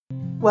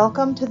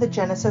Welcome to the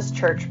Genesis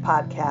Church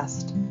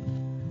podcast.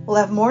 We'll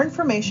have more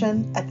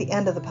information at the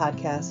end of the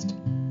podcast,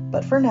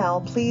 but for now,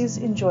 please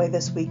enjoy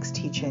this week's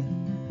teaching.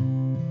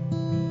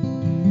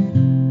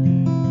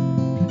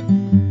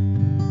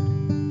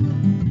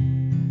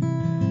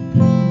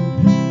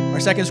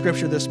 Our second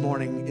scripture this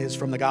morning is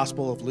from the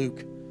Gospel of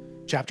Luke,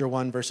 chapter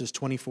 1, verses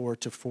 24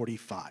 to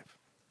 45.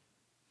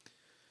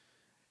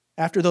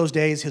 After those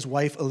days, his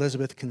wife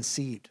Elizabeth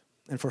conceived,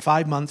 and for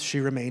 5 months she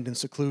remained in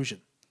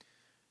seclusion.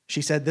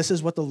 She said, "This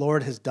is what the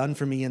Lord has done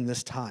for me in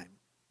this time,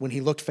 when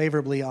he looked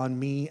favorably on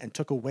me and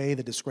took away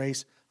the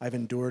disgrace I've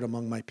endured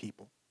among my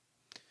people."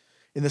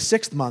 In the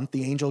 6th month,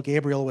 the angel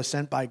Gabriel was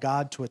sent by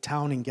God to a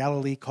town in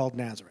Galilee called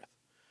Nazareth,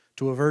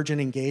 to a virgin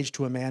engaged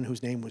to a man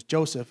whose name was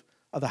Joseph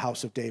of the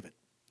house of David.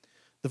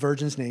 The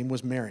virgin's name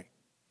was Mary.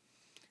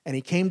 And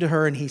he came to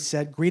her and he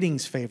said,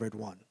 "Greetings, favored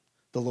one,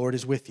 the Lord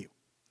is with you."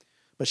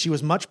 But she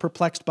was much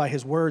perplexed by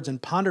his words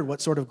and pondered what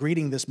sort of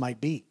greeting this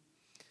might be.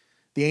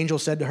 The angel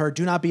said to her,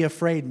 "Do not be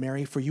afraid,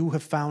 Mary, for you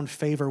have found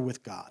favor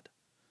with God.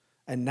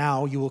 And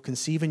now you will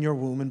conceive in your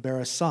womb and bear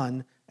a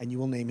son, and you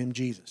will name him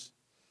Jesus.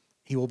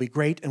 He will be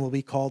great and will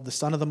be called the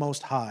Son of the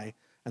Most High,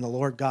 and the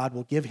Lord God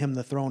will give him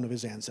the throne of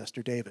his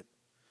ancestor David.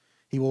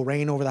 He will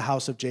reign over the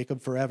house of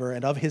Jacob forever,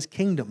 and of his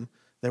kingdom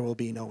there will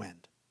be no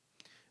end."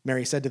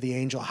 Mary said to the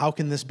angel, "How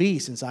can this be,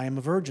 since I am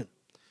a virgin?"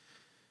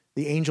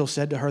 The angel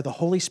said to her, "The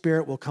Holy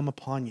Spirit will come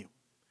upon you,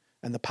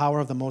 and the power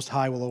of the Most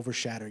High will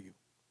overshadow you.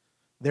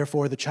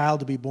 Therefore, the child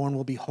to be born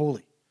will be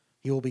holy.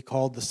 He will be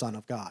called the Son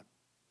of God.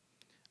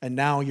 And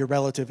now your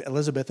relative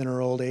Elizabeth in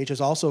her old age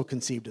has also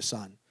conceived a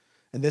son,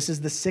 and this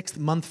is the 6th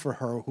month for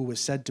her who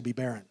was said to be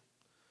barren.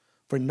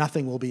 For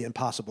nothing will be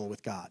impossible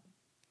with God."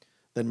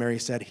 Then Mary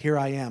said, "Here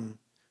I am,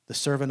 the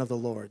servant of the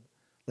Lord.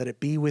 Let it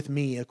be with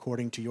me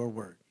according to your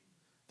word."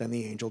 Then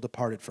the angel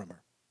departed from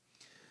her.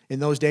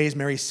 In those days,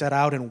 Mary set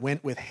out and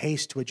went with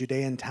haste to a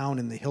Judean town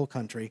in the hill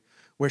country,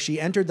 where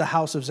she entered the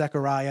house of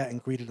Zechariah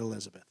and greeted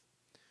Elizabeth.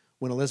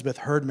 When Elizabeth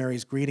heard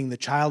Mary's greeting, the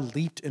child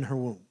leaped in her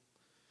womb.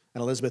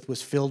 And Elizabeth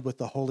was filled with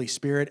the Holy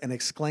Spirit and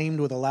exclaimed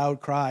with a loud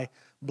cry,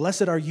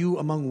 "Blessed are you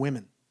among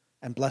women,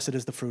 and blessed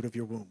is the fruit of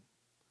your womb.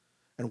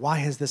 And why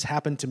has this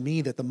happened to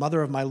me, that the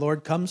mother of my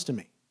Lord comes to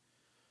me?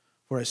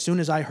 For as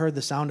soon as I heard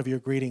the sound of your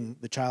greeting,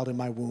 the child in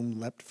my womb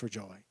leapt for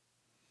joy.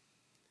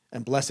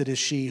 And blessed is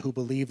she who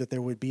believed that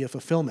there would be a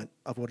fulfillment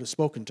of what is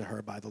spoken to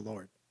her by the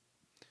Lord."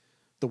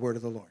 The word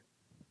of the Lord.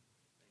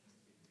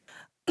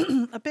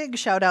 A big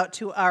shout out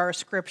to our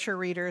scripture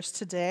readers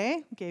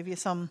today. Gave you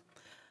some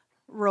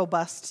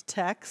robust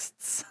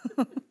texts.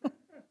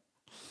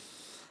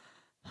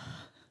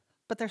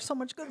 But there's so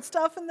much good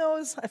stuff in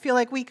those. I feel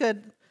like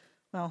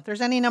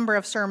there's any number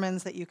of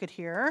sermons that you could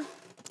hear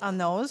on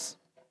those.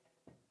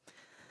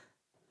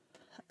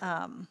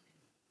 In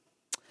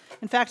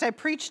fact, I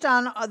preached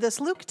on this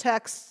Luke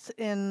text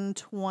in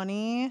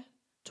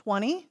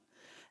 2020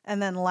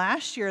 and then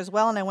last year as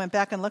well, and I went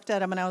back and looked at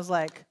them and I was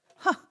like,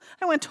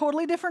 I went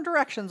totally different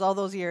directions all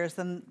those years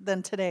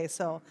than today.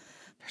 So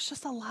there's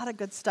just a lot of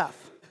good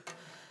stuff.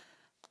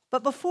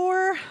 But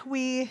before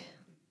we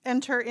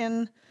enter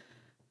into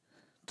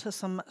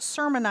some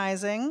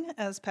sermonizing,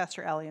 as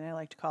Pastor Allie and I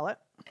like to call it,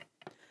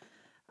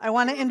 I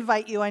want to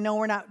invite you. I know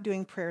we're not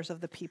doing prayers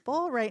of the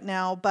people right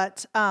now,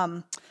 but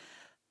Bob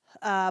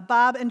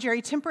and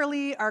Jerry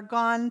Timperley are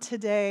gone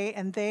today,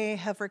 and they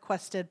have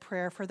requested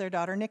prayer for their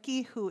daughter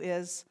Nikki, who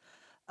is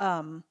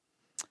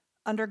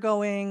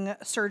undergoing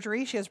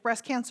surgery. She has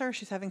breast cancer.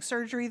 She's having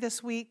surgery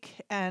this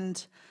week.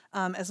 And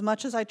as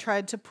much as I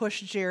tried to push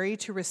Jerry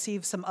to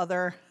receive some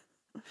other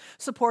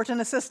support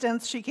and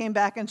assistance, she came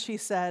back and she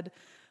said,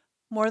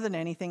 more than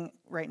anything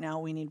right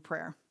now, we need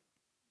prayer.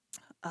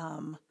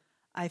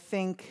 I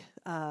think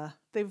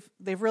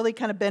they've really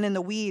kind of been in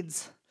the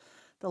weeds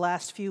the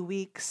last few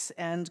weeks,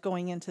 and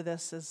going into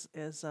this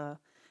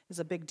is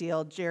a big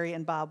deal. Jerry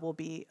and Bob will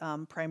be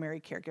primary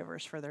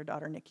caregivers for their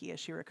daughter Nikki as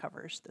she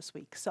recovers this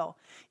week. So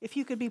if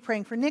you could be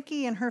praying for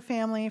Nikki and her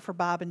family, for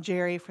Bob and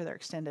Jerry, for their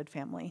extended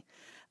family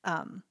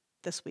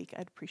this week,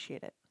 I'd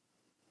appreciate it.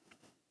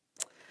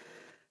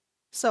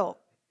 So,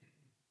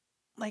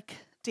 like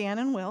Dan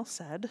and Will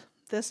said,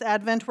 this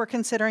Advent we're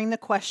considering the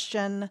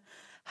question,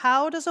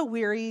 how does a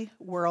weary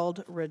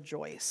world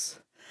rejoice?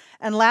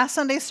 And last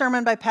Sunday's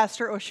sermon by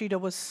Pastor Oshida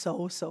was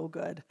so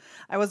good.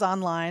 I was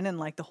online and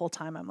the whole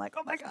time I'm like,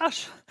 oh my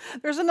gosh,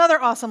 there's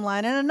another awesome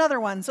line and another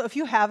one. So if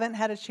you haven't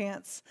had a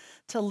chance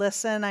to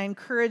listen, I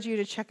encourage you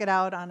to check it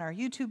out on our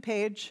YouTube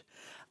page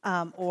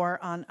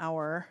or on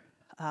our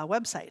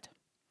website.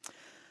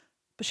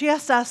 But she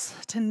asked us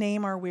to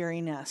name our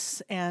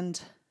weariness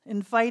and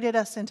invited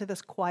us into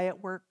this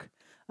quiet work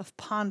of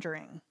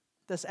pondering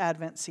this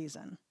Advent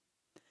season.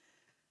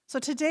 So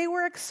today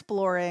we're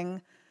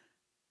exploring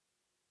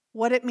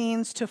what it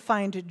means to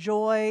find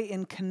joy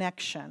in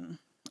connection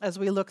as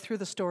we look through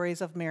the stories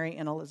of Mary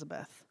and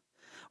Elizabeth.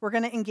 We're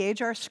going to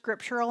engage our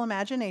scriptural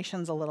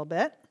imaginations a little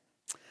bit,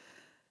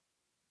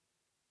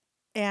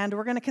 and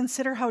we're going to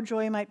consider how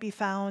joy might be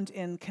found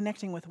in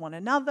connecting with one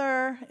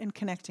another, in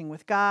connecting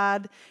with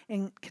God,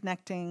 in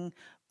connecting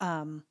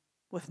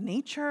with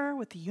nature,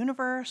 with the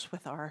universe,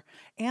 with our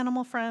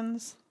animal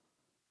friends.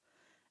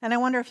 And I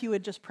wonder if you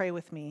would just pray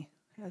with me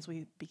as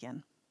we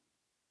begin.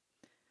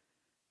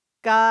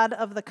 God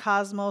of the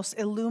cosmos,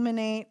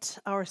 illuminate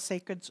our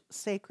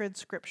sacred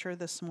scripture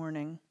this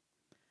morning.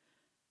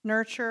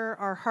 Nurture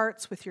our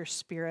hearts with your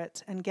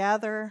spirit and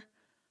gather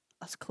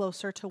us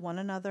closer to one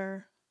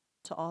another,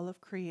 to all of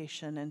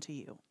creation, and to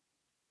you.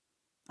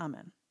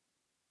 Amen.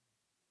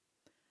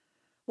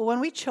 Well,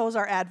 when we chose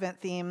our Advent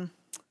theme,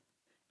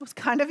 it was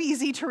kind of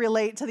easy to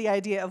relate to the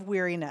idea of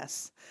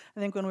weariness. I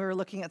think when we were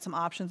looking at some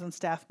options in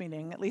staff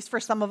meeting, at least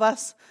for some of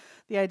us,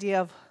 the idea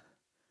of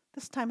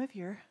this time of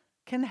year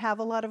can have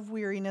a lot of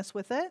weariness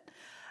with it,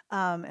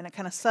 and it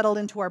kind of settled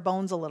into our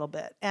bones a little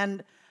bit.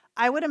 And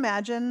I would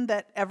imagine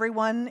that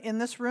everyone in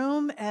this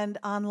room and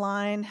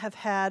online have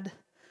had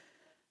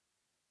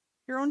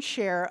your own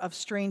share of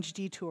strange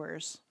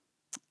detours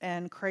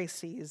and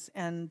crises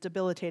and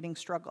debilitating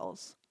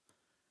struggles.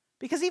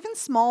 Because even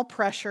small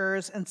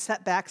pressures and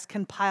setbacks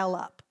can pile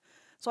up.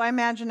 So I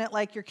imagine it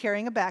like you're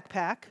carrying a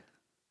backpack,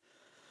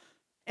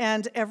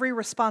 and every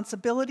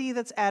responsibility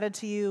that's added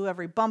to you,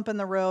 every bump in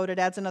the road, it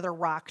adds another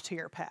rock to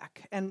your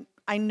pack. And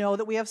I know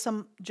that we have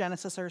some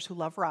Genesisers who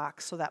love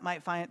rocks, so that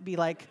might be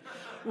like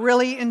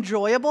really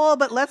enjoyable,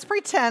 but let's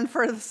pretend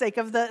for the sake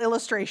of the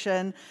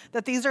illustration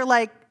that these are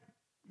like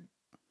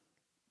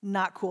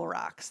not cool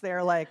rocks.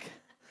 They're like,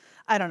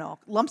 I don't know,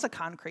 lumps of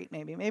concrete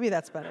maybe. Maybe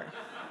that's better.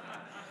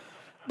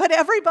 But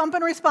every bump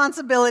in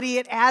responsibility,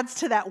 it adds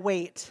to that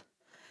weight.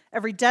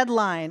 Every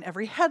deadline,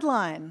 every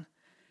headline,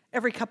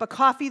 every cup of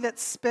coffee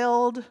that's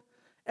spilled,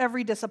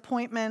 every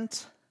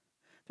disappointment,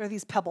 there are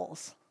these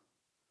pebbles.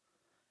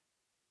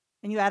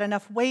 And you add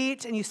enough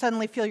weight and you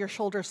suddenly feel your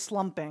shoulders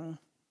slumping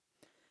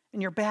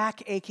and your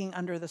back aching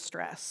under the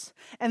stress.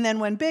 And then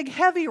when big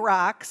heavy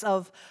rocks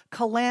of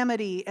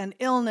calamity and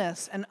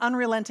illness and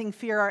unrelenting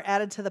fear are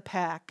added to the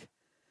pack,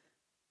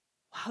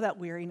 wow, that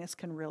weariness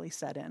can really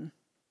set in.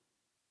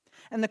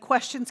 And the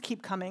questions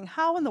keep coming.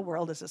 How in the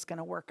world is this going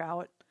to work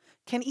out?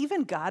 Can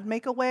even God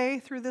make a way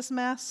through this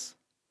mess?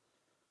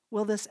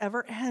 Will this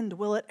ever end?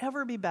 Will it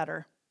ever be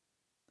better?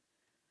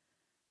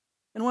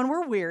 And when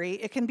we're weary,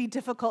 it can be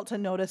difficult to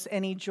notice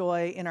any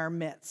joy in our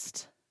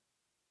midst.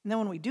 And then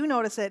when we do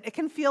notice it, it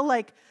can feel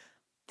like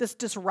this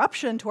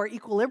disruption to our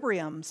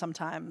equilibrium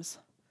sometimes.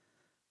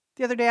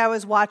 The other day I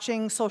was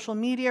watching social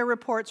media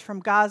reports from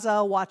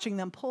Gaza, watching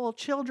them pull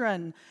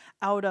children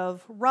out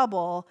of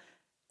rubble,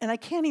 and I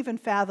can't even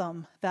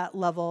fathom that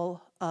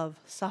level of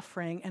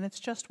suffering. And it's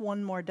just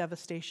one more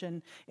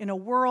devastation in a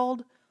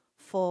world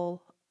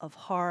full of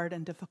hard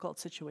and difficult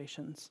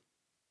situations.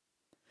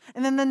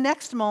 And then the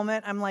next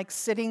moment, I'm like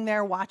sitting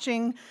there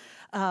watching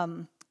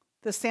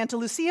the Santa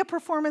Lucia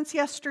performance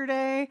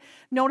yesterday,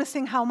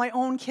 noticing how my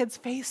own kid's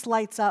face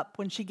lights up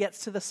when she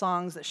gets to the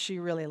songs that she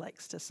really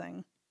likes to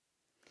sing.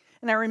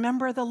 And I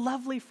remember the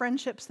lovely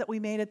friendships that we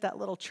made at that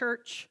little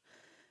church.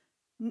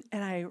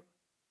 And I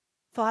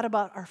thought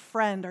about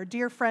our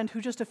dear friend,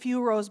 who just a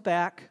few rows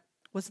back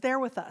was there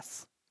with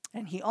us.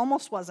 And he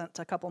almost wasn't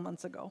a couple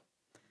months ago.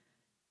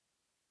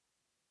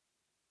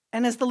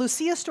 And as the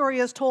Lucia story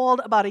is told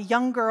about a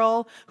young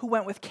girl who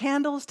went with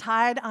candles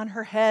tied on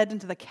her head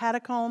into the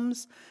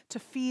catacombs to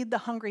feed the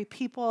hungry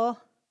people,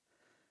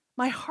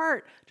 my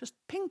heart just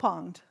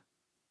ping-ponged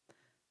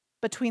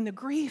between the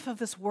grief of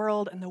this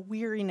world and the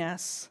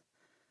weariness,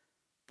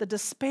 the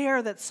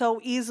despair that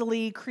so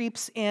easily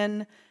creeps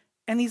in,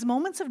 and these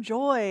moments of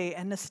joy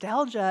and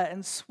nostalgia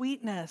and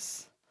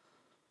sweetness.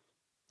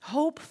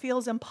 Hope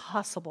feels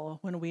impossible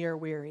when we are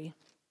weary.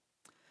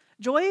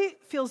 Joy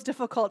feels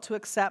difficult to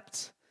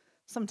accept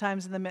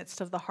sometimes in the midst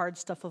of the hard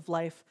stuff of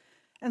life,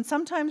 and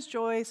sometimes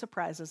joy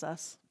surprises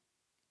us,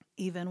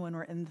 even when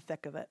we're in the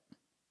thick of it.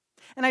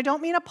 And I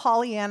don't mean a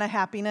Pollyanna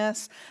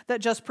happiness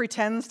that just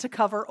pretends to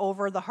cover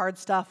over the hard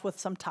stuff with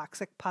some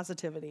toxic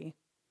positivity.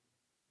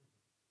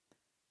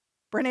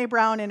 Brené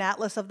Brown in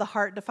Atlas of the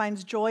Heart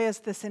defines joy as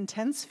this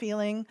intense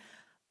feeling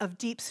of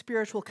deep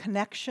spiritual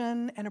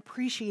connection and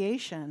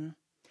appreciation.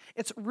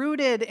 It's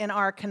rooted in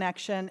our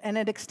connection, and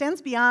it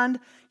extends beyond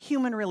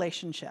human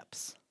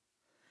relationships.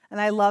 And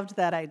I loved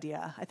that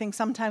idea. I think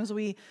sometimes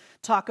we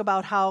talk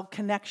about how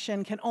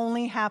connection can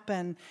only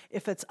happen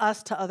if it's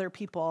us to other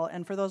people.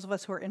 And for those of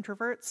us who are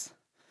introverts,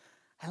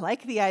 I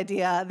like the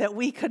idea that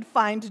we could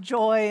find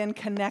joy and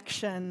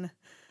connection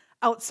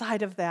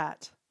outside of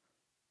that.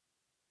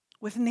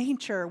 With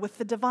nature, with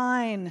the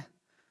divine,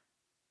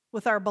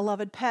 with our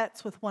beloved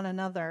pets, with one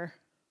another.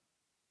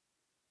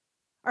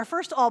 Our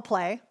first all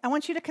play, I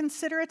want you to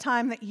consider a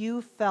time that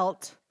you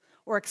felt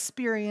or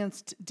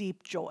experienced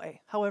deep joy,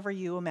 however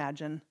you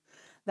imagine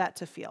that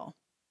to feel.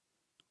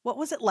 What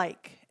was it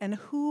like, and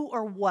who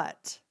or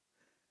what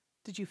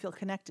did you feel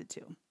connected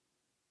to?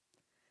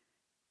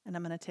 And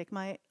I'm going to take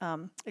my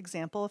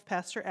example of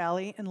Pastor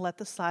Allie and let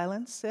the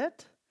silence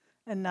sit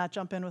and not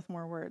jump in with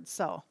more words.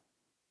 So,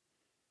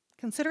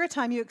 consider a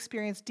time you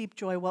experienced deep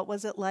joy. What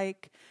was it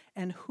like,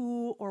 and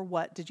who or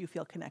what did you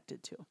feel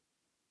connected to?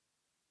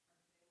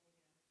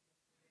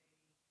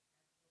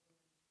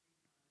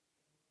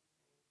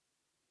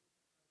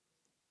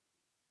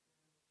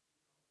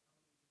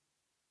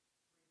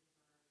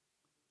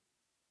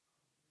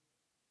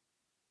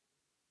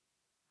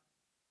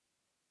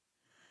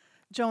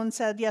 Joan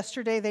said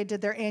yesterday they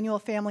did their annual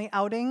family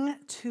outing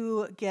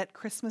to get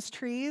Christmas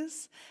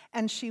trees,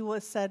 and she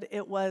said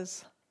it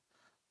was,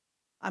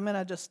 I'm going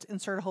to just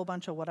insert a whole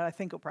bunch of what I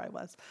think it probably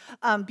was,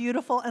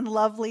 beautiful and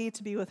lovely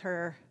to be with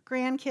her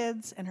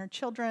grandkids and her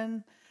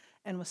children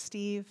and with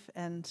Steve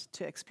and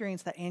to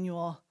experience that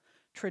annual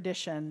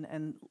tradition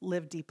and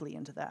live deeply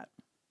into that.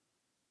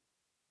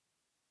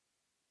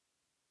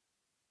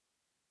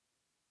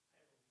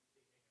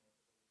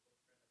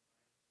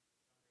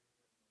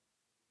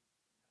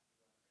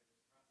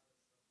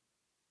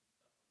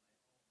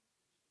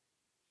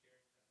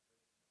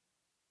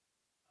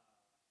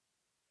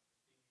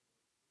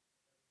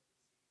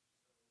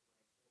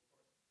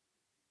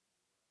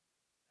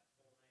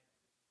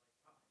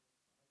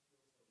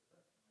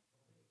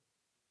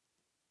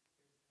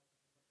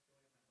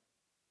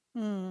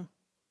 Mm.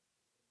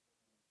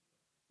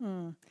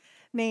 Mm.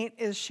 Nate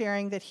is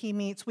sharing that he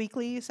meets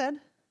weekly, you said?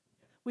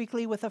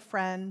 Weekly with a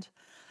friend.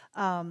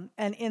 And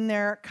in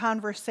their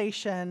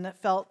conversation,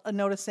 felt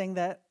noticing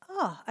that,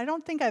 I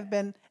don't think I've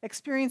been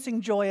experiencing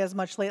joy as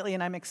much lately,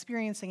 and I'm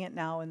experiencing it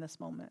now in this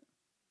moment.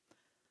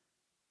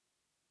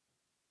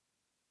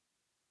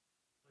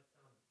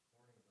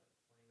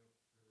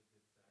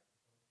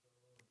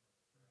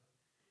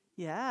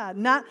 Yeah,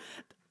 not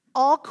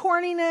all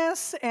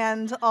corniness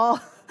and all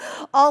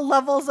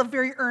levels of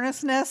very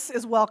earnestness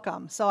is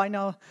welcome. So I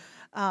know,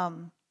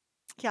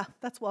 yeah,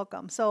 that's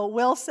welcome. So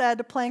Will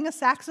said playing a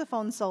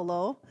saxophone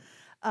solo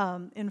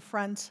in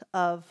front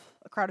of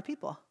a crowd of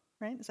people,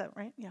 right? Is that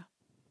right? Yeah.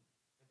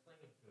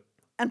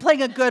 And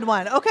playing a good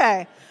one.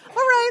 Okay. All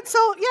right.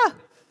 So yeah,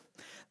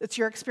 it's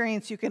your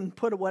experience. You can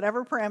put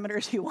whatever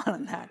parameters you want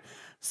on that.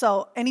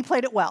 So, and he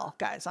played it well,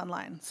 guys,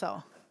 online.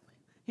 So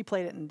he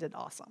played it and did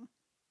awesome.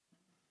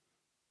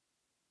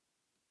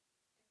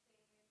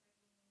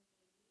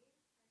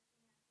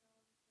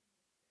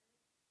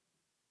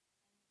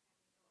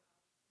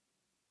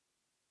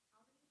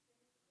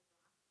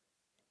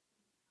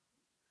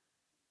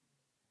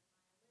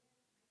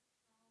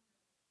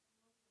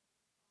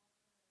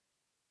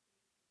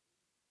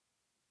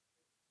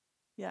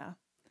 Yeah.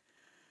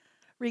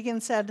 Regan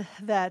said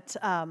that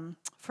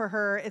for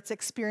her, it's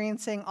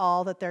experiencing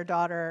all that their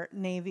daughter,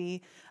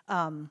 Navy,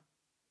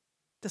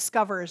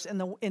 discovers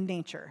in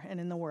nature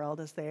and in the world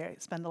as they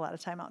spend a lot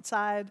of time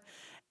outside,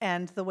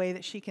 and the way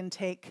that she can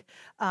take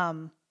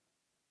a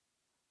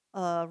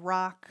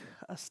rock,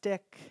 a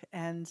stick,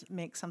 and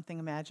make something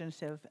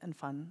imaginative and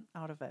fun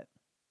out of it.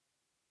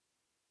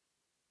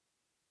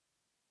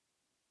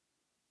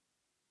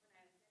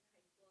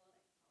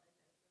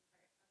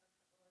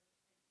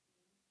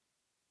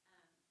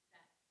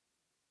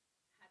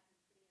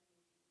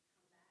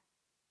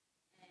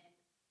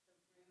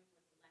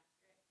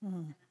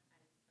 Mm.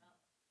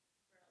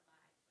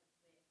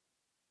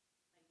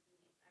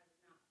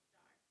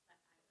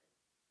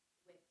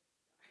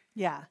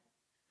 Yeah.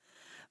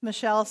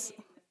 Michelle's,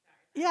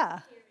 yeah.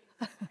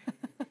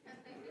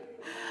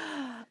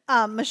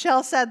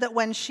 Michelle said that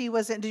when she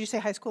was in, did you say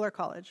high school or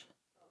college?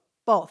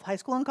 Both, high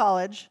school and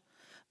college.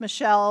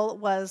 Michelle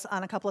was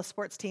on a couple of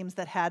sports teams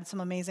that had some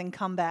amazing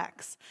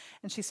comebacks.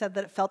 And she said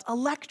that it felt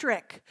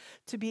electric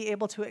to be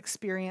able to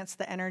experience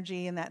the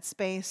energy in that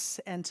space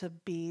and to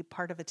be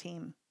part of a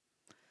team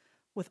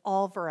with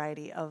all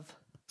variety of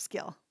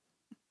skill.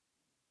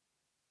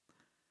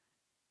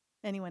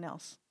 Anyone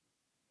else?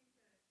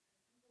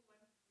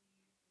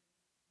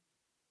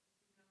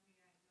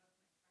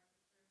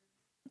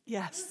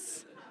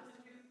 Yes.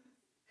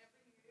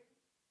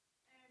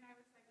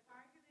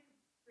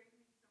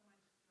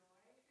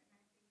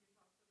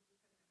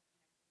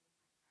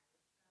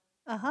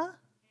 Uh-huh.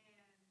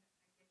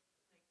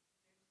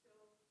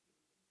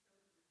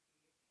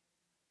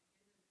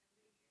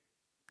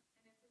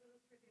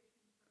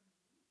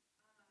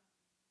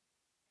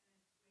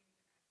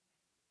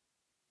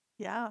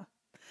 Yeah.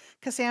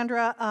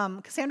 Cassandra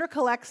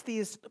collects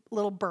these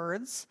little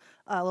birds,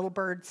 little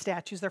bird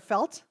statues. They're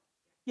felt,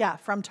 yeah,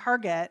 from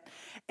Target.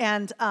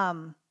 And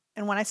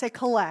when I say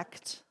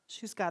collect,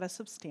 she's got a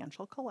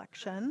substantial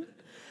collection.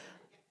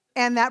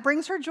 And that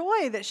brings her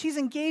joy that she's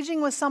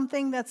engaging with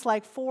something that's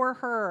like for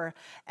her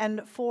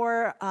and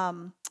for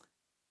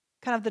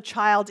kind of the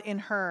child in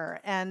her.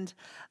 And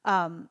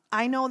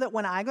I know that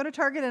when I go to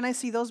Target and I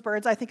see those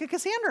birds, I think of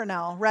Cassandra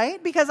now,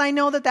 right? Because I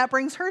know that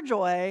brings her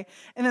joy.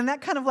 And then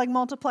that kind of like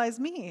multiplies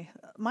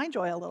my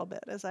joy a little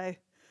bit so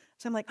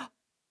I'm like, oh,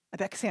 I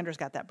bet Cassandra's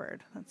got that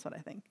bird. That's what I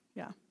think,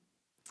 yeah.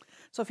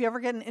 So if you ever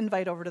get an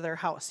invite over to their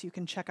house, you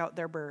can check out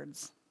their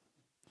birds.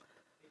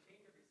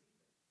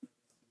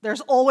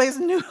 There's always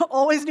new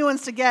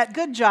ones to get.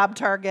 Good job,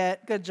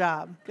 Target. Good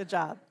job.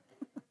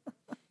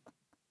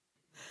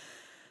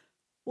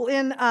 Well,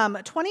 in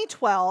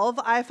 2012,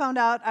 I found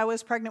out I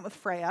was pregnant with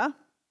Freya,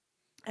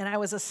 and I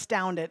was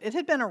astounded. It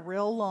had been a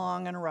real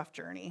long and rough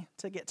journey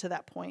to get to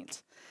that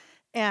point.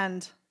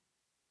 And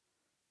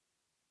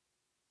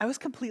I was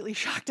completely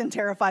shocked and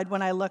terrified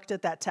when I looked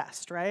at that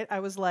test, right?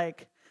 I was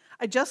like,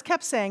 I just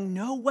kept saying,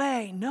 no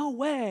way, no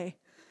way.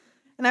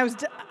 And I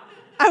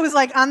was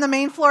like on the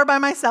main floor by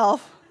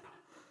myself.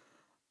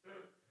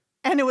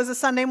 And it was a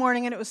Sunday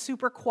morning, and it was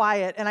super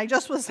quiet, and I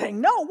just was saying,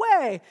 no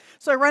way.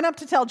 So I run up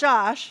to tell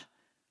Josh,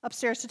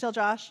 upstairs to tell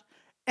Josh,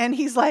 and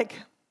he's like,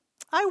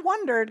 I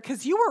wondered,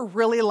 because you were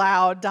really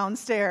loud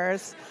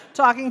downstairs,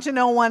 talking to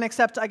no one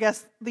except, I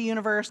guess, the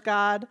universe,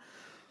 God.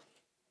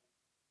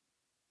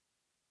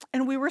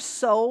 And we were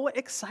so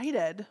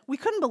excited. We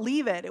couldn't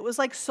believe it. It was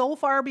like so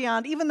far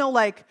beyond, even though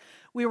like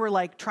we were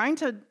like trying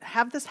to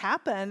have this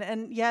happen,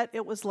 and yet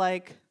it was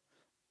like,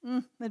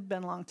 it'd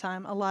been a long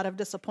time, a lot of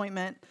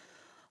disappointment,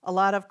 a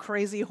lot of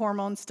crazy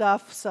hormone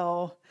stuff,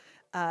 so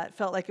it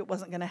felt like it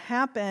wasn't going to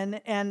happen.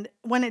 And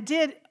when it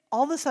did,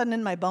 all of a sudden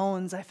in my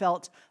bones, I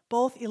felt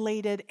both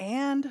elated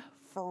and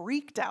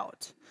freaked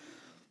out,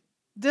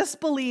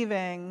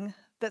 disbelieving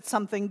that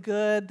something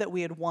good that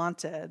we had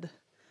wanted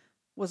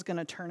was going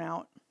to turn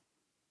out.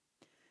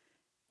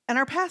 And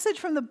our passage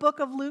from the book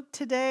of Luke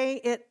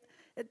today, it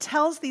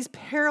tells these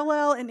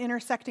parallel and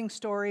intersecting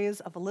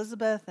stories of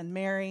Elizabeth and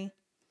Mary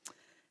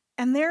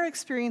and their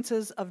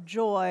experiences of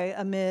joy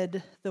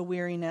amid the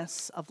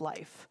weariness of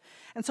life.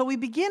 And so we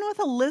begin with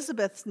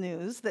Elizabeth's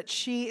news that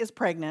she is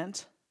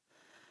pregnant,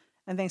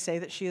 and they say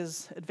that she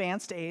is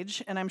advanced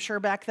age, and I'm sure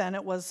back then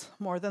it was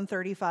more than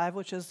 35,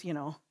 which is,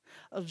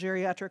 a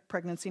geriatric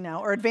pregnancy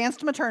now, or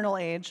advanced maternal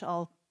age,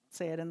 I'll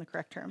say it in the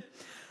correct term.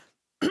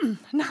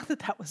 Not that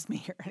that was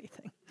me or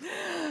anything.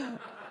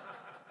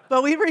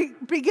 But we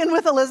begin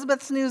with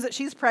Elizabeth's news that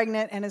she's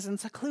pregnant and is in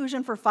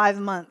seclusion for 5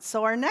 months.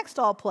 So our next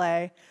all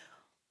play,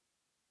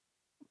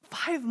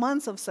 5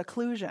 months of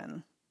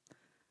seclusion.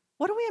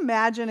 What do we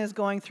imagine is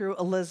going through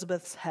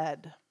Elizabeth's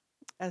head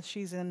as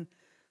she's in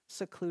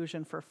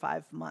seclusion for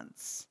 5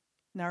 months?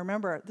 Now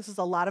remember, this is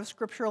a lot of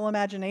scriptural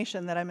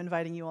imagination that I'm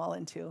inviting you all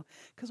into,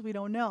 because we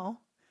don't know.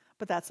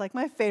 But that's like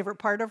my favorite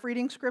part of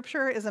reading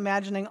scripture, is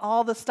imagining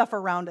all the stuff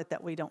around it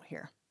that we don't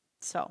hear.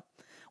 So,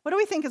 what do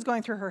we think is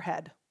going through her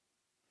head?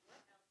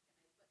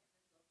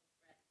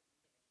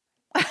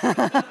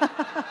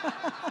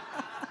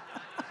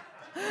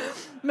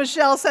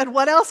 Michelle said,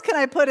 what else can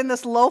I put in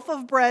this loaf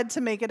of bread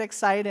to make it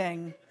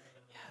exciting?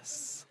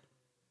 Yes.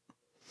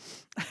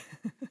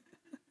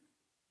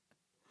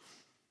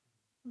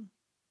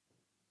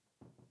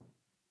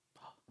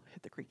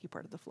 Hit the creaky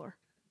part of the floor.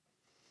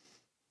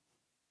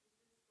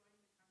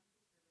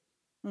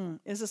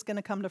 Is this going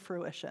to come to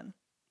fruition?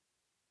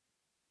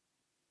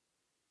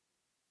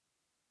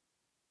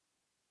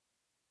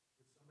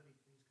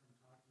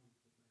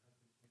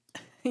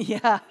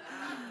 Yeah.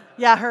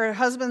 Yeah, her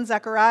husband,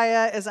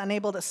 Zechariah, is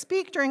unable to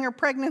speak during her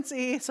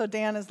pregnancy, so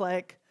Dan is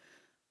like,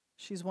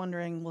 she's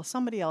wondering, will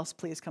somebody else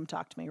please come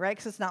talk to me, right?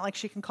 Because it's not like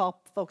she can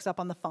call folks up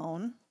on the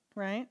phone,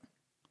 right?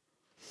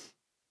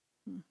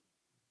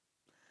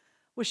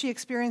 Was she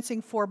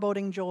experiencing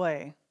foreboding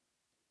joy?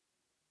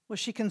 Was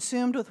she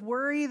consumed with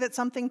worry that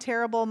something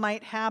terrible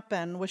might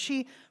happen? Was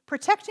she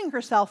protecting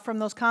herself from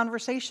those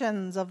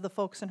conversations of the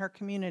folks in her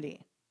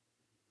community?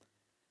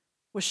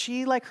 Was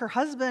she, like her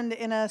husband,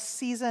 in a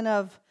season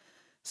of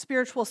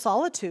spiritual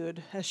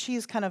solitude as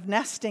she's kind of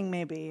nesting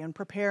maybe and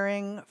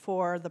preparing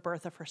for the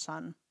birth of her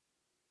son?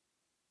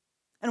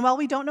 And while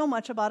we don't know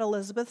much about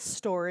Elizabeth's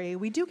story,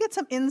 we do get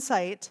some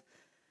insight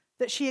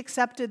that she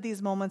accepted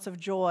these moments of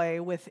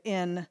joy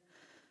within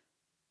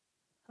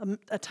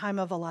a time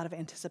of a lot of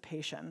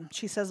anticipation.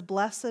 She says,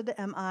 "Blessed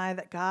am I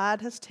that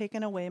God has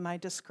taken away my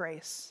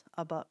disgrace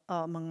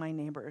among my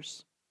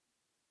neighbors."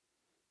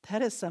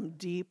 That is some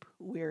deep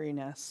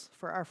weariness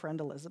for our friend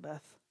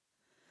Elizabeth.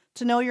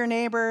 To know your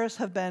neighbors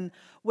have been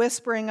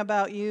whispering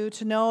about you,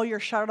 to know you're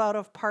shut out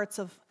of parts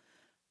of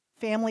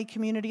family,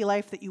 community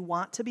life that you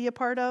want to be a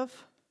part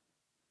of.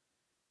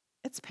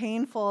 It's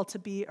painful to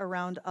be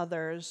around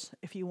others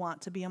if you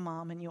want to be a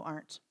mom and you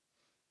aren't.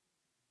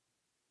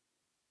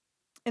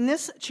 In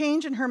this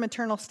change in her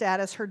maternal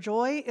status, her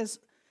joy is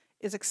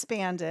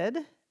expanded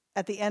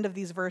at the end of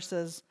these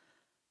verses.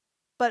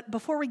 But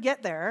before we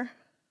get there,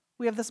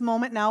 we have this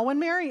moment now when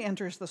Mary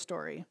enters the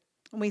story.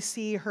 And we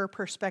see her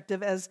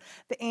perspective as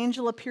the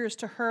angel appears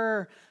to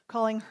her,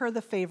 calling her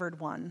the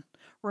favored one,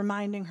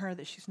 reminding her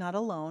that she's not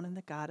alone and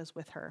that God is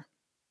with her.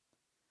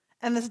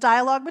 And this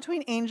dialogue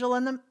between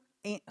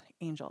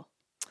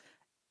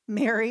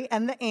Mary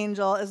and the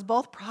angel is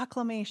both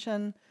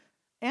proclamation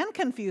and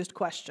confused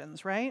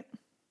questions, right?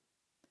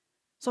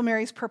 So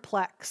Mary's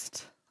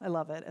perplexed. I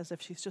love it, as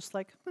if she's just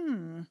like,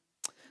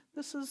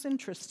 this is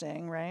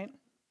interesting, right?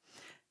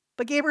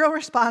 But Gabriel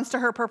responds to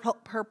her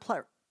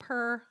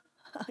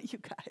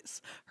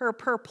her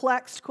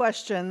perplexed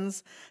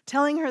questions,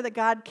 telling her that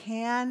God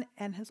can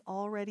and has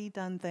already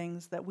done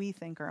things that we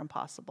think are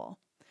impossible,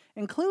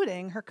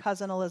 including her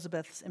cousin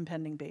Elizabeth's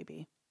impending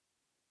baby.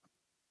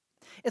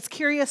 It's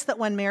curious that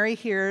when Mary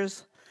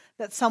hears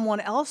that someone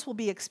else will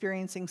be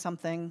experiencing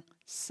something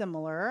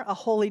similar, a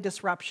holy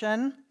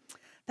disruption,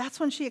 that's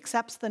when she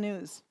accepts the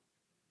news.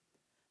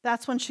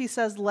 That's when she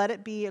says, "Let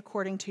it be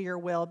according to your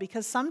will,"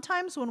 because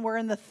sometimes when we're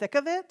in the thick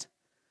of it,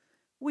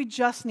 we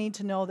just need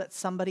to know that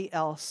somebody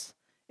else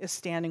is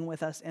standing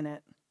with us in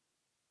it.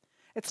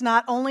 It's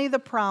not only the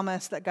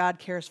promise that God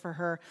cares for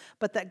her,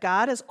 but that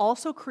God is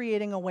also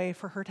creating a way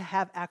for her to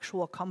have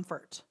actual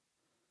comfort.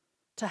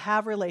 to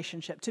have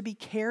relationship, to be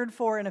cared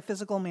for in a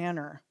physical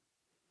manner.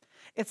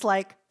 It's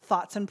like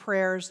thoughts and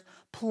prayers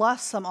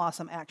plus some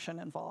awesome action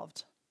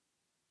involved.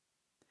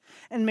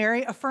 And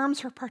Mary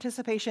affirms her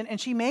participation,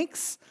 and she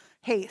makes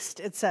haste,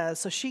 it says.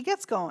 So she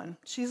gets going.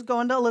 She's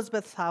going to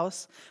Elizabeth's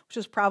house, which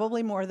is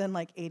probably more than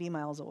like 80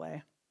 miles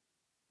away.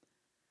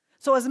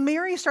 So as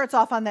Mary starts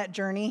off on that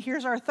journey,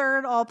 here's our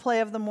third all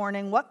play of the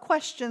morning. What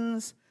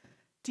questions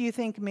do you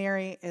think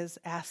Mary is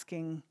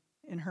asking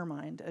in her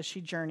mind as she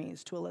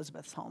journeys to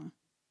Elizabeth's home?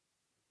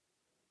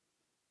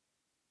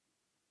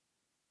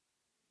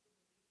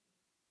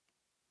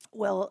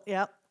 Will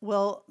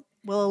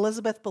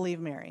Elizabeth believe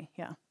Mary?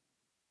 Yeah.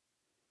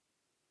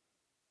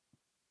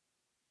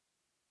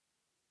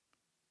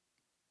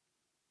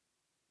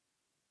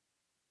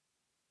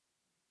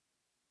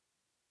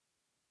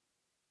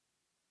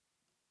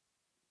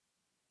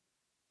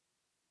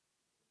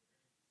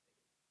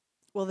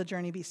 Will the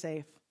journey be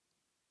safe?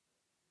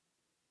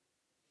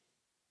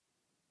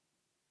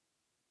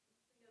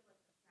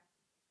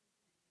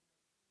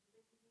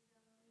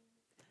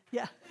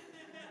 Yeah.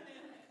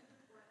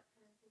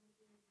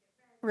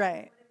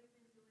 Right.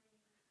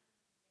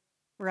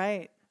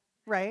 Right.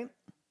 Right.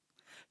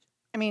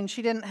 I mean,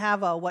 she didn't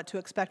have a what to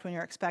expect when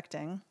you're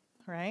expecting,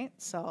 right?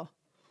 So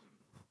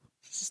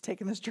she's just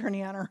taking this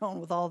journey on her own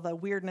with all the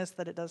weirdness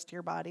that it does to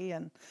your body,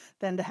 and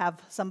then to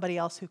have somebody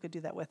else who could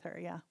do that with her,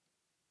 yeah.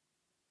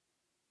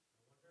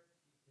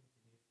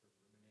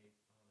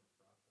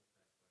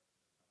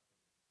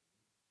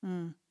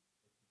 Mm.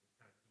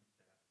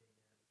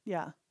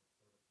 Yeah.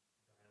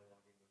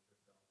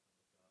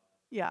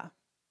 Yeah.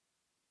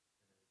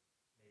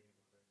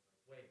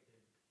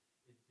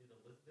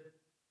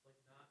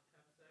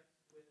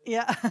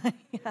 Yeah.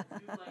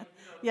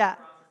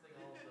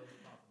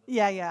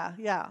 Yeah.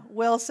 Yeah.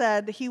 Will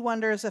said he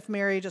wonders if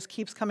Mary just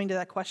keeps coming to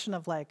that question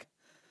of like,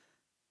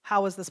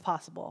 how is this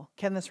possible?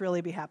 Can this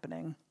really be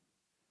happening?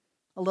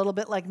 A little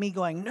bit like me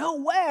going, no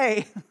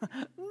way,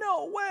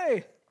 no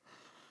way.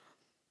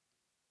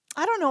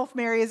 I don't know if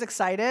Mary is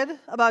excited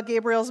about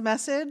Gabriel's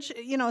message.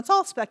 It's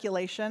all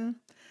speculation.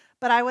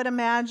 But I would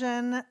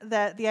imagine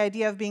that the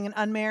idea of being an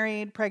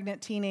unmarried,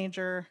 pregnant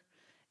teenager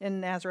in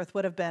Nazareth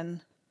would have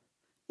been,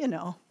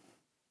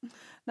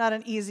 not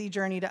an easy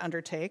journey to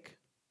undertake.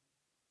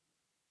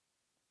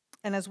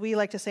 And as we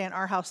like to say in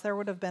our house, there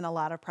would have been a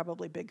lot of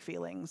probably big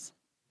feelings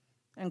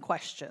and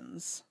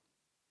questions.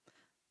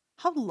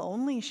 How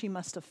lonely she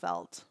must have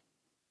felt.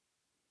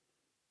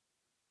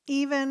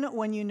 Even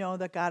when you know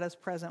that God is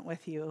present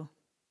with you,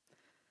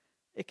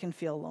 it can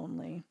feel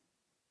lonely.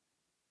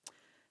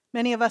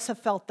 Many of us have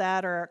felt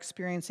that or are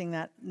experiencing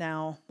that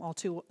now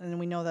and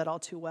we know that all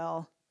too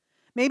well.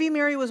 Maybe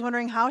Mary was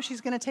wondering how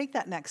she's going to take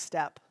that next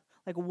step.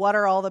 Like, what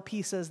are all the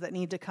pieces that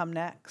need to come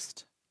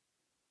next?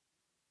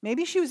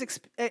 Maybe she was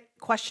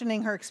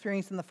questioning her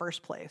experience in the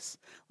first place.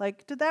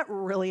 Like, did that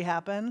really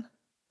happen?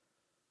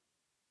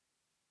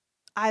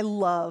 I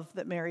love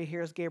that Mary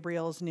hears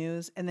Gabriel's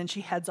news and then she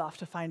heads off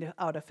to find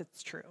out if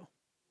it's true.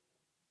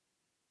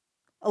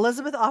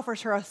 Elizabeth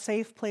offers her a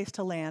safe place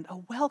to land, a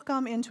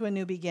welcome into a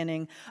new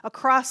beginning, a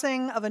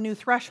crossing of a new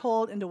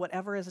threshold into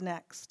whatever is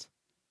next.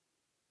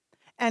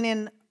 And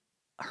in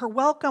her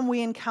welcome,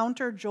 we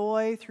encounter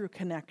joy through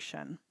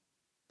connection.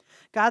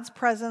 God's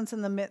presence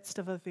in the midst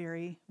of a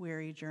very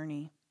weary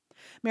journey.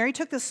 Mary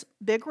took this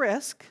big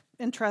risk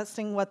in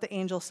trusting what the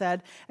angel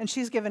said, and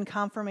she's given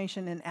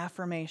confirmation and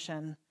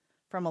affirmation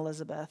from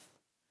Elizabeth.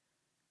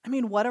 I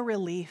mean, what a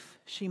relief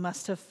she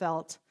must have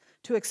felt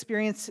to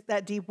experience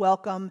that deep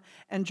welcome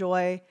and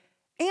joy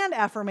and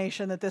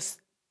affirmation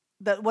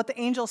that what the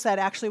angel said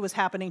actually was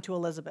happening to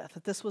Elizabeth,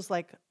 that this was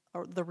like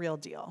the real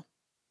deal.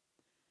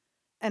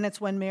 And it's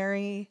when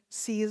Mary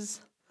sees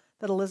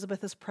that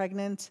Elizabeth is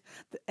pregnant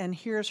and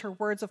hears her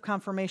words of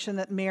confirmation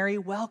that Mary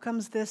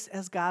welcomes this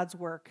as God's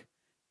work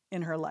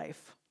in her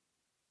life.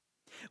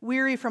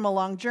 Weary from a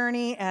long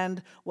journey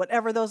and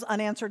whatever those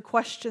unanswered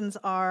questions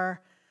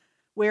are,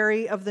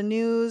 wary of the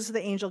news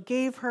the angel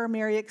gave her,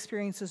 Mary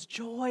experiences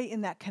joy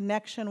in that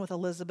connection with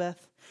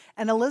Elizabeth.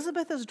 And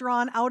Elizabeth is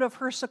drawn out of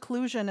her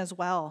seclusion as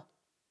well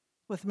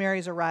with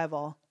Mary's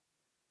arrival.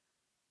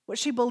 What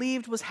she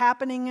believed was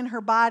happening in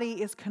her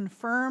body is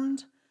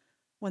confirmed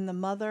when the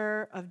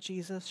mother of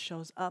Jesus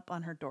shows up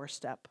on her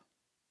doorstep.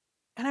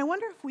 And I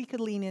wonder if we could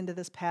lean into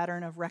this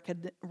pattern of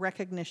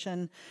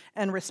recognition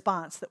and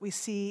response that we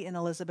see in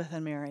Elizabeth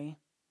and Mary.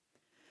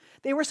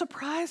 They were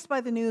surprised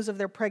by the news of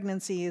their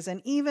pregnancies,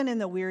 and even in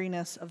the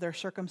weariness of their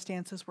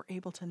circumstances, were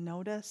able to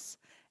notice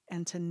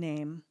and to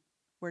name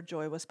where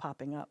joy was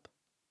popping up.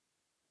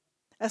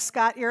 As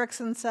Scott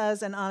Erickson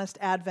says in Honest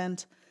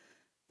Advent,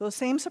 those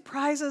same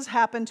surprises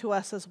happen to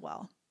us as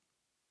well.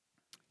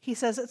 He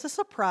says it's a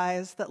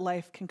surprise that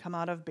life can come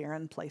out of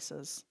barren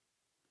places.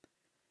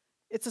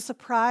 It's a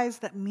surprise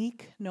that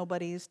meek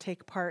nobodies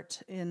take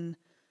part in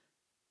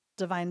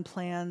divine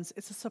plans.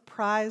 It's a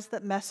surprise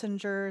that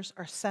messengers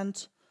are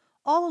sent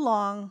all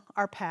along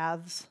our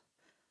paths,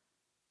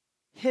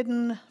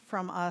 hidden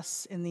from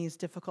us in these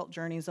difficult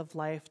journeys of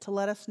life, to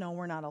let us know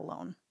we're not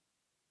alone.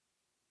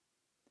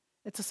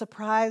 It's a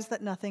surprise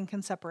that nothing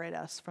can separate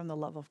us from the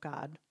love of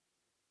God.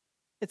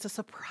 It's a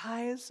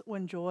surprise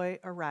when joy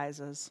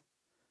arises,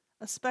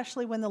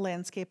 especially when the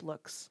landscape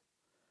looks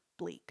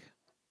bleak.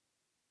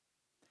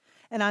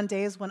 And on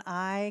days when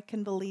I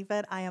can believe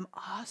it, I am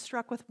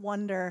awestruck with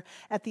wonder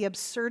at the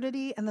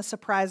absurdity and the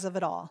surprise of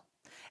it all.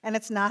 And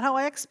it's not how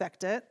I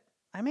expect it.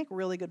 I make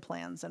really good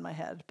plans in my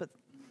head, but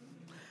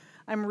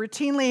I'm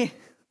routinely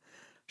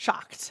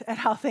shocked at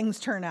how things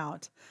turn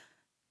out.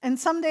 And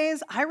some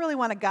days I really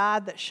want a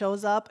God that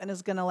shows up and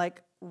is going to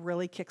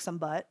really kick some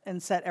butt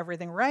and set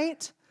everything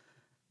right,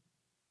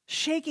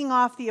 shaking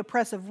off the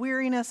oppressive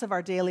weariness of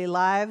our daily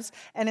lives.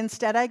 And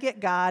instead I get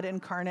God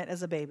incarnate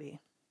as a baby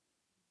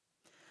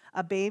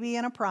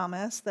and a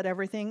promise that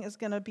everything is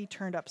going to be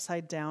turned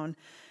upside down.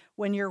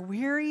 When you're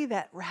weary,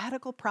 that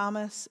radical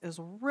promise is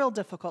real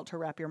difficult to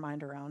wrap your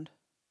mind around.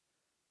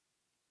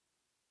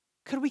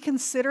 Could we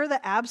consider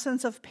the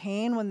absence of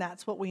pain when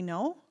that's what we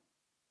know?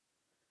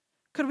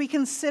 Could we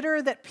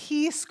consider that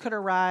peace could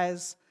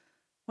arise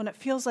when it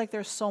feels like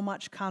there's so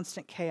much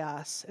constant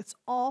chaos? It's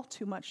all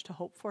too much to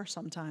hope for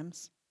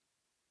sometimes.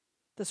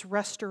 This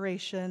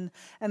restoration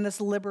and this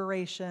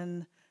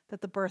liberation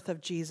that the birth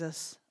of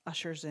Jesus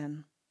ushers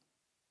in.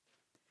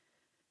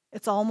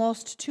 It's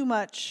almost too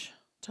much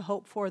to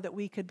hope for that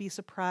we could be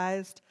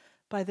surprised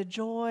by the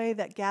joy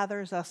that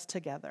gathers us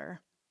together.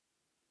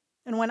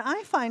 And when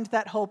I find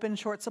that hope in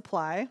short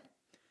supply,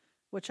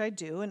 which I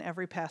do and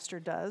every pastor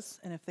does,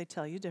 and if they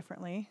tell you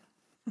differently,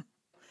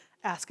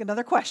 ask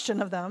another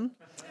question of them.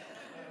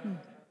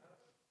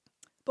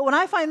 But when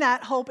I find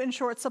that hope in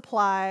short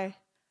supply,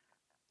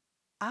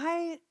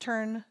 I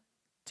turn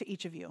to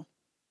each of you.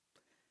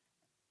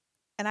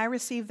 And I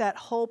receive that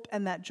hope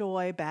and that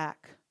joy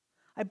back.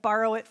 I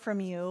borrow it from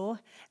you,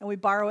 and we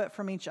borrow it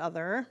from each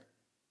other.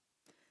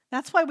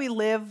 That's why we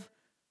live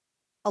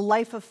a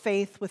life of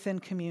faith within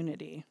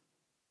community.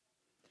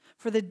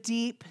 For the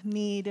deep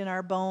need in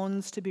our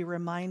bones to be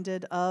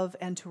reminded of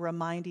and to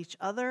remind each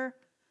other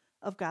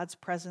of God's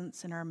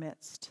presence in our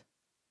midst.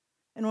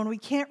 And when we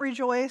can't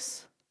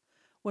rejoice,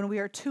 when we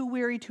are too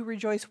weary to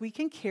rejoice, we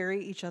can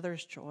carry each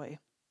other's joy.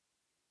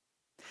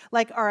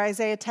 Like our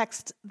Isaiah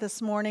text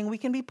this morning, we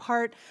can be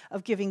part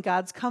of giving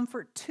God's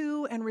comfort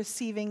to and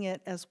receiving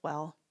it as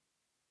well.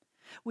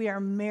 We are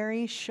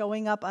Mary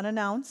showing up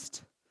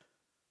unannounced,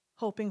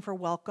 hoping for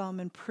welcome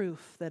and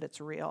proof that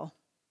it's real.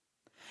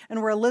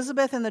 And we're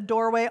Elizabeth in the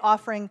doorway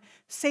offering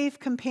safe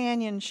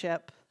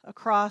companionship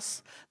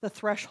across the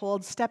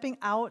threshold, stepping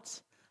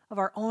out of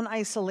our own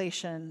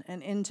isolation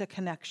and into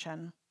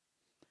connection.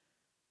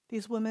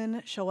 These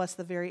women show us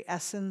the very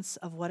essence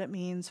of what it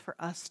means for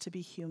us to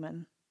be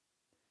human,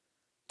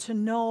 to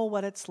know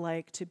what it's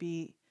like to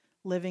be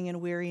living in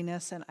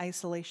weariness and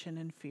isolation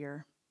and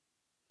fear,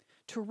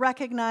 to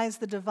recognize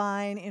the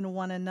divine in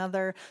one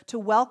another, to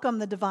welcome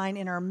the divine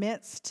in our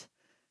midst,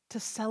 to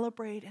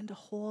celebrate and to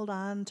hold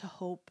on to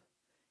hope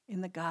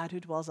in the God who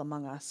dwells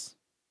among us.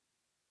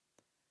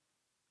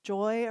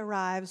 Joy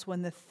arrives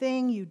when the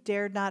thing you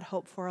dared not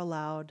hope for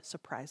aloud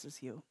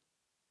surprises you.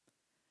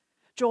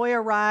 Joy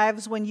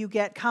arrives when you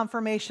get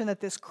confirmation that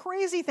this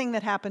crazy thing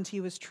that happened to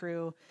you is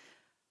true,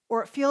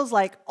 or it feels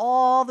like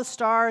all the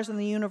stars in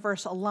the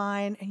universe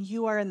align and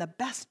you are in the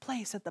best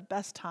place at the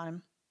best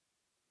time.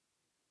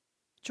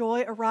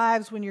 Joy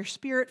arrives when your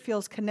spirit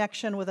feels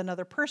connection with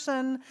another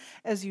person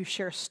as you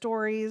share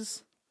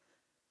stories.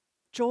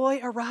 Joy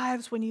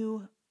arrives when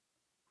you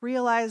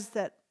realize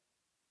that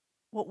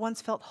what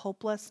once felt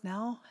hopeless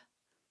now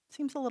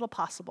seems a little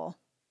possible.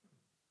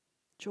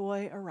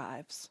 Joy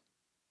arrives.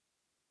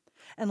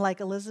 And like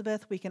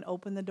Elizabeth, we can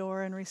open the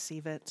door and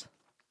receive it.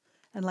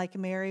 And like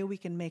Mary, we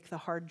can make the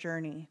hard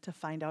journey to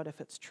find out if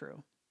it's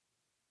true.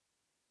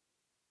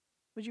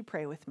 Would you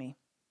pray with me?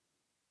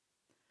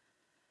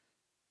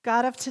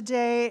 God of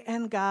today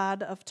and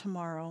God of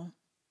tomorrow,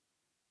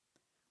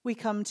 we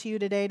come to you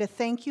today to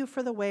thank you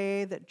for the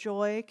way that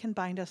joy can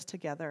bind us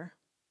together.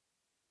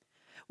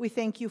 We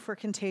thank you for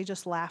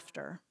contagious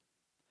laughter,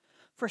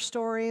 for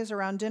stories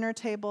around dinner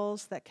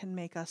tables that can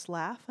make us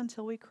laugh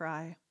until we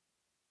cry.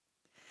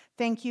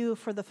 Thank you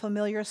for the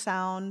familiar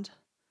sound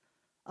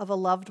of a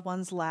loved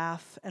one's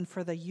laugh and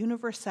for the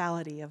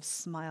universality of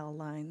smile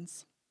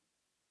lines.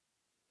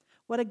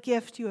 What a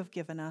gift you have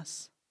given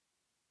us.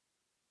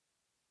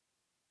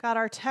 God,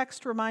 our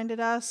text reminded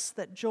us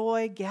that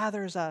joy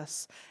gathers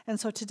us. And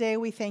so today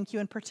we thank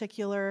you in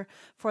particular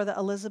for the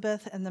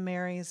Elizabeth and the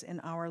Marys in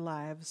our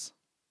lives.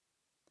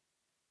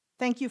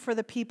 Thank you for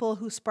the people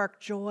who spark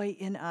joy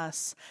in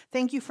us.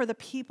 Thank you for the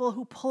people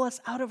who pull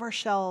us out of our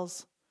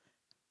shells,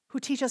 who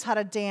teach us how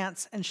to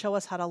dance and show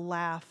us how to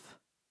laugh.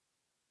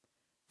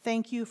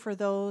 Thank you for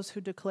those who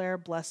declare,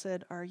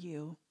 "Blessed are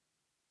you."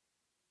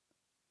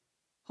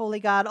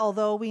 Holy God,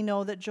 although we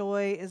know that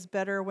joy is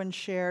better when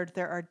shared,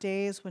 there are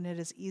days when it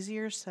is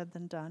easier said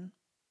than done.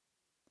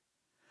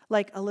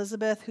 Like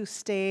Elizabeth, who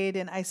stayed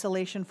in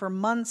isolation for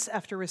months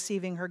after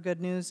receiving her good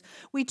news,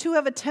 we too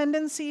have a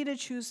tendency to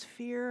choose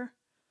fear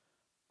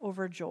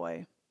over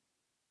joy.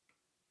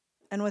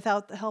 And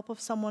without the help of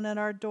someone at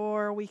our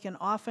door, we can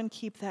often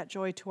keep that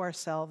joy to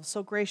ourselves.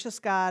 So gracious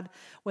God,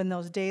 when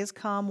those days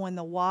come, when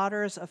the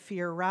waters of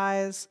fear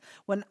rise,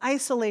 when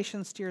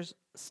isolation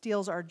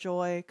steals our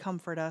joy,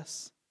 comfort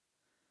us.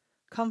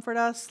 Comfort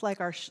us like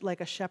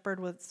a shepherd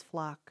with his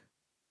flock.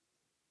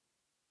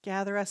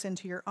 Gather us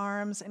into your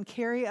arms and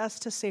carry us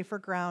to safer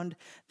ground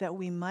that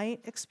we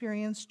might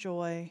experience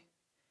joy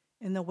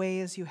in the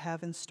ways you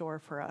have in store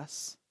for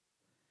us.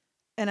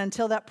 And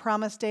until that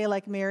promised day,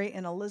 like Mary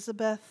and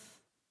Elizabeth,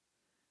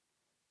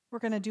 we're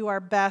going to do our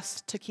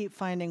best to keep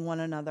finding one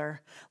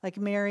another. Like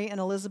Mary and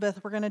Elizabeth,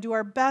 we're going to do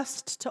our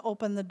best to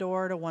open the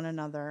door to one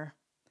another,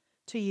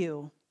 to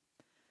you,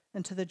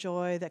 and to the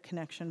joy that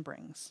connection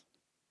brings.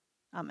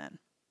 Amen.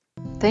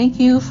 Thank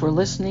you for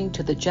listening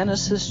to the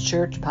Genesis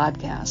Church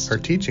podcast. Our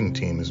teaching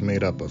team is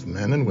made up of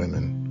men and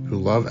women who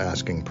love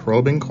asking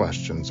probing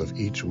questions of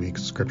each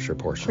week's scripture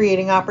portion,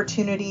 creating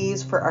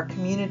opportunities for our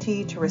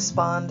community to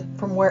respond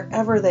from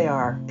wherever they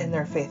are in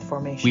their faith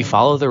formation. We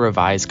follow the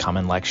Revised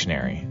Common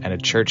Lectionary and a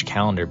church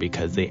calendar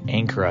because they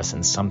anchor us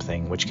in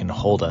something which can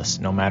hold us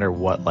no matter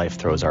what life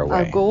throws our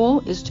way. Our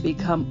goal is to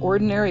become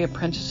ordinary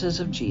apprentices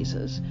of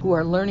Jesus who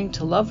are learning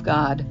to love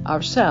God,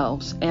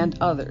 ourselves, and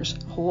others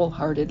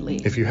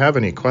wholeheartedly. If you have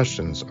any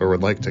questions or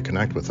would like to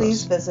connect with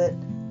please us, visit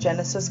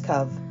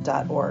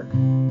genesiscov.org.